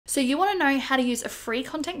So you want to know how to use a free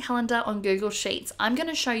content calendar on Google Sheets. I'm going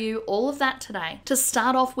to show you all of that today. To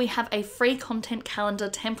start off, we have a free content calendar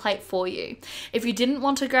template for you. If you didn't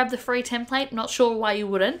want to grab the free template, not sure why you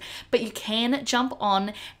wouldn't, but you can jump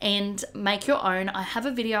on and make your own. I have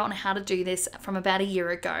a video on how to do this from about a year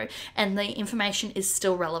ago, and the information is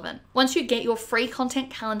still relevant. Once you get your free content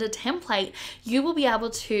calendar template, you will be able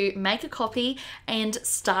to make a copy and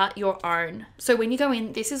start your own. So when you go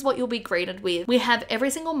in, this is what you'll be greeted with. We have every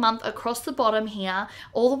single month across the bottom here,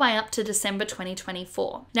 all the way up to December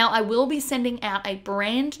 2024. Now, I will be sending out a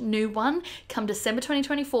brand new one come December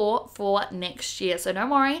 2024 for next year. So don't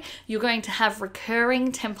worry, you're going to have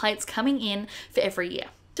recurring templates coming in for every year.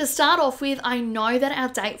 To start off with, I know that our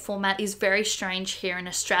date format is very strange here in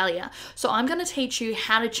Australia, so I'm going to teach you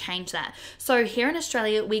how to change that. So here in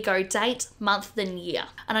Australia, we go date, month, then year.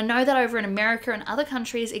 And I know that over in America and other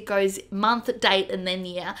countries, it goes month, date, and then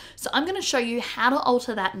year. So I'm going to show you how to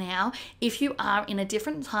alter that now if you are in a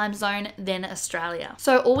different time zone than Australia.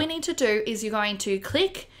 So all we need to do is you're going to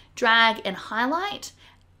click, drag, and highlight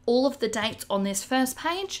all of the dates on this first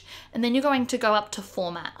page, and then you're going to go up to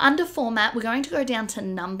format. Under format, we're going to go down to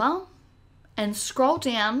number and scroll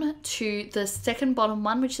down to the second bottom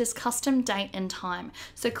one, which is custom date and time.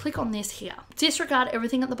 So click on this here. Disregard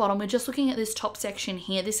everything at the bottom. We're just looking at this top section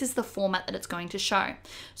here. This is the format that it's going to show.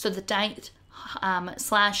 So the date,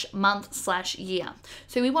 slash month slash year.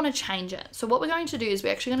 So we want to change it. So what we're going to do is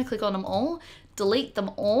we're actually going to click on them all, delete them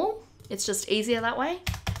all. It's just easier that way.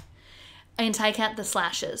 And take out the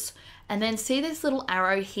slashes. And then see this little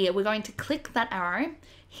arrow here. We're going to click that arrow,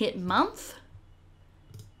 hit month,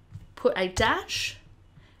 put a dash,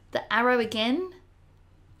 the arrow again,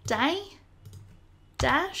 day,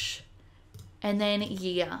 dash, and then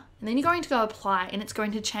year. And then you're going to go apply, and it's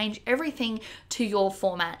going to change everything to your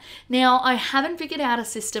format. Now, I haven't figured out a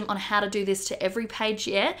system on how to do this to every page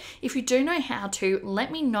yet. If you do know how to,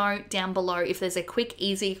 let me know down below if there's a quick,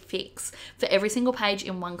 easy fix for every single page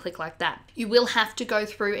in one click like that. You will have to go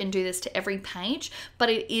through and do this to every page,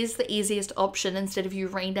 but it is the easiest option instead of you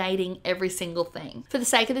redating every single thing. For the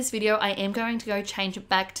sake of this video, I am going to go change it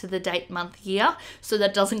back to the date, month, year, so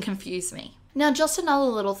that doesn't confuse me. Now, just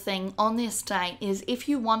another little thing on this date is if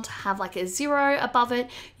you want to have like a 0 above it,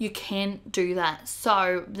 you can do that.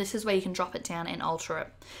 So this is where you can drop it down and alter it.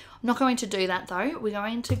 I'm not going to do that though. We're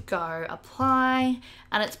going to go apply,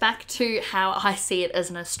 and it's back to how I see it as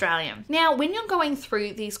an Australian. Now, when you're going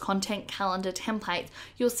through these content calendar templates,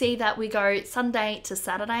 you'll see that we go Sunday to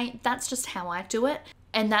Saturday. That's just how I do it.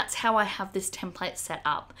 And that's how I have this template set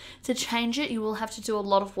up. To change it, you will have to do a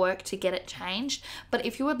lot of work to get it changed. But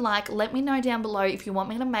if you would like, let me know down below if you want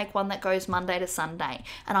me to make one that goes Monday to Sunday,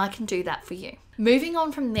 and I can do that for you. Moving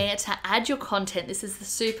on from there to add your content, this is the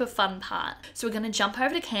super fun part. So we're going to jump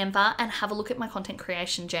over to Canva and have a look at my content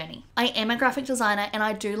creation journey. I am a graphic designer, and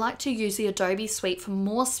I do like to use the Adobe suite for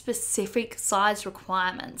more specific size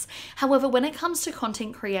requirements. However, when it comes to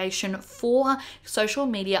content creation for social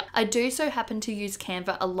media, I do so happen to use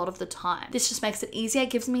Canva a lot of the time. This just makes it easier. It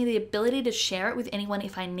gives me the ability to share it with anyone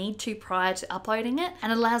if I need to prior to uploading it,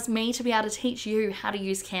 and it allows me to be able to teach you how to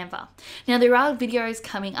use Canva. Now, there are videos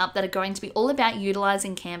coming up that are going to be all about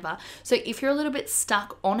utilizing Canva. So if you're a little bit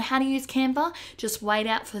stuck on how to use Canva, just wait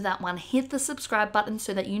out for that one. Hit the subscribe button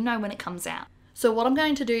so that you know when it comes out. So what I'm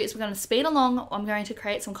going to do is we're going to speed along. I'm going to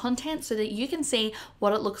create some content so that you can see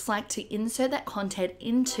what it looks like to insert that content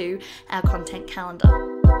into our content calendar.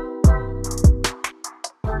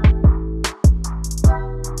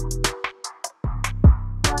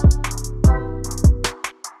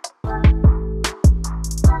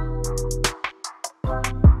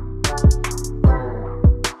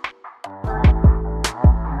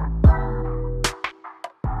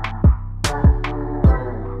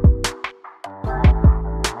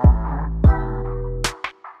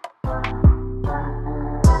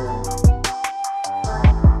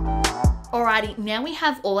 Alrighty, now we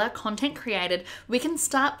have all our content created, we can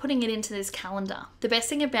start putting it into this calendar. The best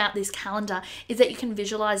thing about this calendar is that you can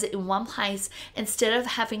visualize it in one place instead of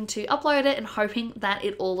having to upload it and hoping that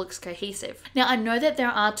it all looks cohesive. Now, I know that there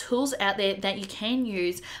are tools out there that you can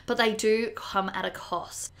use, but they do come at a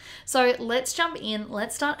cost. So let's jump in,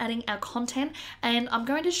 let's start adding our content, and I'm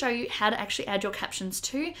going to show you how to actually add your captions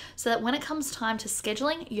too, so that when it comes time to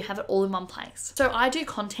scheduling, you have it all in one place. So I do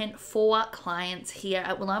content for clients here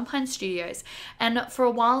at Willow and Pine Studios, and for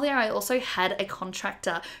a while there, I also had a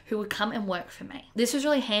contractor who would come and work for me. This was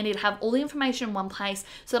really handy to have all the information in one place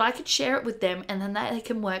so that I could share it with them, and then they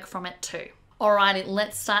can work from it too. Alrighty,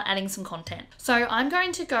 let's start adding some content. So I'm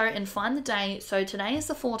going to go and find the day. So today is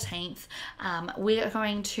the 14th. We are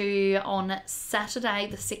going to, on Saturday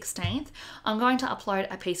the 16th, I'm going to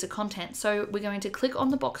upload a piece of content. So we're going to click on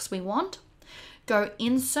the box we want, go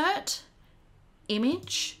insert,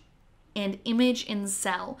 image, and image in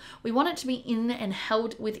cell. We want it to be in and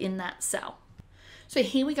held within that cell. So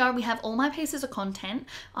here we go. We have all my pieces of content.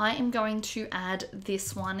 I am going to add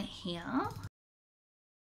this one here.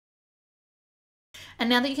 And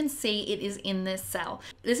now that you can see it is in this cell,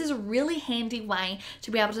 this is a really handy way to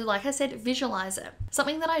be able to, like I said, visualize it.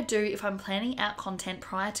 Something that I do if I'm planning out content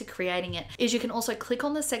prior to creating it is you can also click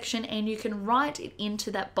on the section and you can write it into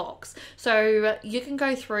that box. So you can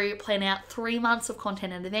go through, plan out 3 months of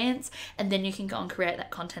content in advance, and then you can go and create that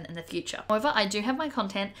content in the future. However, I do have my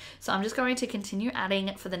content, so I'm just going to continue adding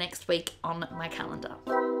it for the next week on my calendar.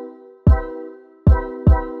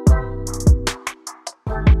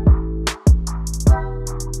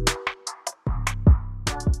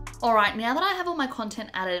 All right, now that I have all my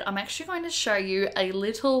content added, I'm actually going to show you a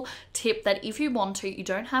little tip that if you want to, you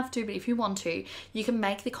don't have to, but if you want to, you can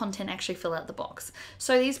make the content actually fill out the box.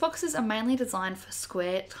 So these boxes are mainly designed for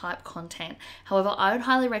square type content. However, I would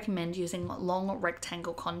highly recommend using long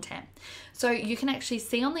rectangle content. So you can actually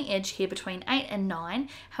see on the edge here between 8 and 9,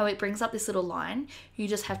 how it brings up this little line. You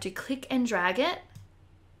just have to click and drag it,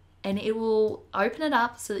 and it will open it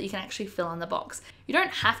up so that you can actually fill in the box. You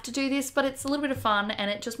don't have to do this, but it's a little bit of fun and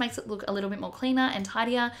it just makes it look a little bit more cleaner and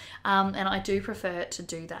tidier, and I do prefer to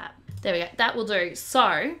do that. There we go, that will do.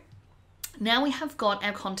 So now we have got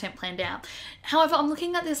our content planned out. However, I'm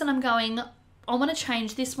looking at this and I'm going, I want to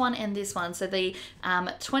change this one and this one. So the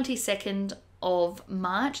 22nd of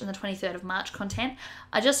March and the 23rd of March content,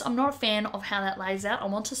 I'm not a fan of how that lays out. I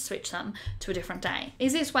want to switch them to a different day.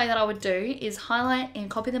 Easiest way that I would do is highlight and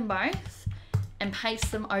copy them both and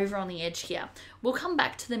paste them over on the edge here. We'll come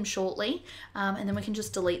back to them shortly, and then we can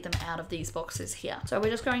just delete them out of these boxes here. So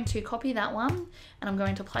we're just going to copy that one and I'm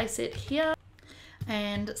going to place it here,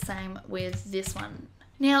 and same with this one.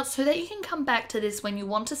 Now, so that you can come back to this when you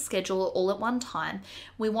want to schedule it all at one time,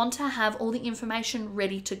 we want to have all the information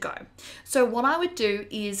ready to go. So what I would do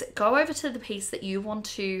is go over to the piece that you want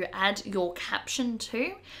to add your caption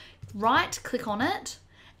to, right click on it,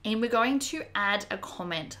 and we're going to add a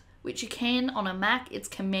comment, which you can on a Mac, it's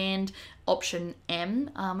Command Option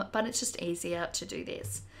M, but it's just easier to do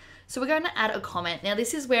this. So we're going to add a comment. Now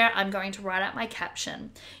this is where I'm going to write out my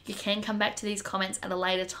caption. You can come back to these comments at a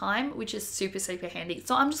later time, which is super, super handy.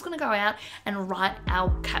 So I'm just going to go out and write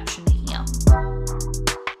our caption here.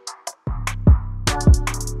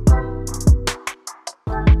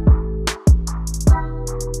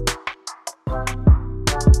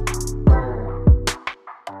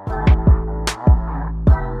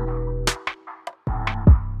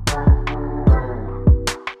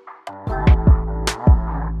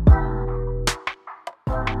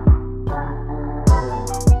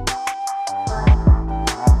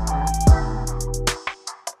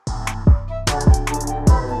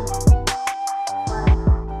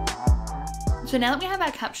 So now that we have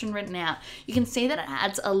our caption written out, you can see that it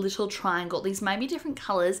adds a little triangle. These may be different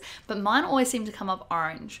colors, but mine always seem to come up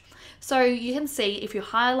orange. So you can see if you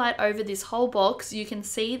highlight over this whole box, you can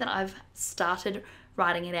see that I've started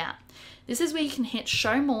writing it out. This is where you can hit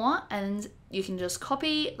show more, and you can just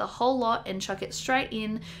copy the whole lot and chuck it straight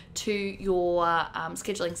in to your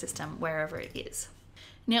scheduling system, wherever it is.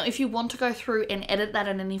 Now, if you want to go through and edit that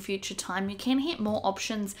at any future time, you can hit more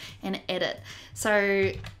options and edit.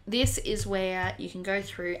 So this is where you can go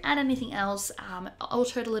through, add anything else,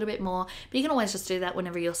 alter it a little bit more, but you can always just do that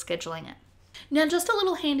whenever you're scheduling it. Now, just a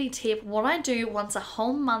little handy tip, what I do once a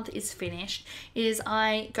whole month is finished is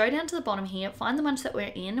I go down to the bottom here, find the month that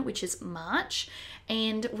we're in, which is March,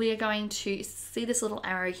 and we are going to see this little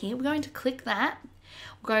arrow here. We're going to click that.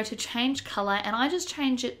 We're going to change color, and I just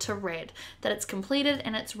change it to red, that it's completed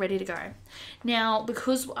and it's ready to go. Now,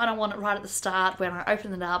 because I don't want it right at the start when I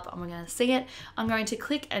open it up, I'm going to see it, I'm going to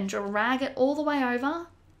click and drag it all the way over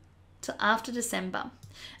to after December.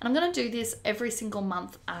 And I'm going to do this every single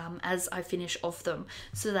month as I finish off them,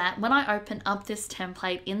 so that when I open up this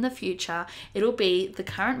template in the future, it'll be the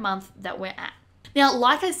current month that we're at. Now,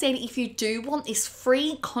 like I said, if you do want this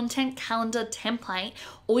free content calendar template,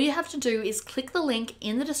 all you have to do is click the link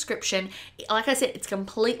in the description. Like I said, it's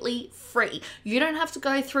completely free. You don't have to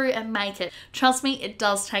go through and make it. Trust me, it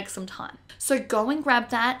does take some time. So go and grab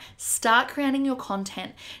that, start creating your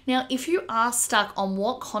content. Now, if you are stuck on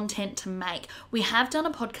what content to make, we have done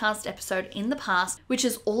a podcast episode in the past, which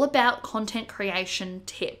is all about content creation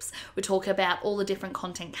tips. We talk about all the different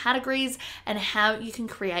content categories and how you can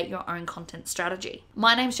create your own content strategy. strategy.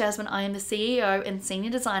 My name's Jasmine. I am the CEO and Senior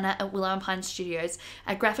Designer at Willow and Pine Studios,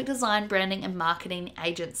 a graphic design, branding and marketing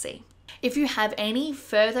agency. If you have any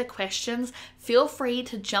further questions, feel free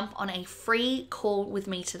to jump on a free call with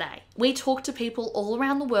me today. We talk to people all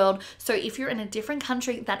around the world, so if you're in a different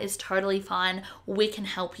country, that is totally fine. We can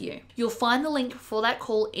help you. You'll find the link for that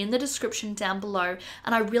call in the description down below,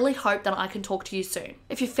 and I really hope that I can talk to you soon.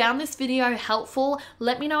 If you found this video helpful,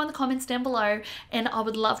 let me know in the comments down below, and I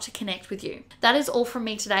would love to connect with you. That is all from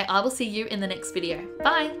me today. I will see you in the next video.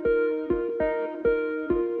 Bye.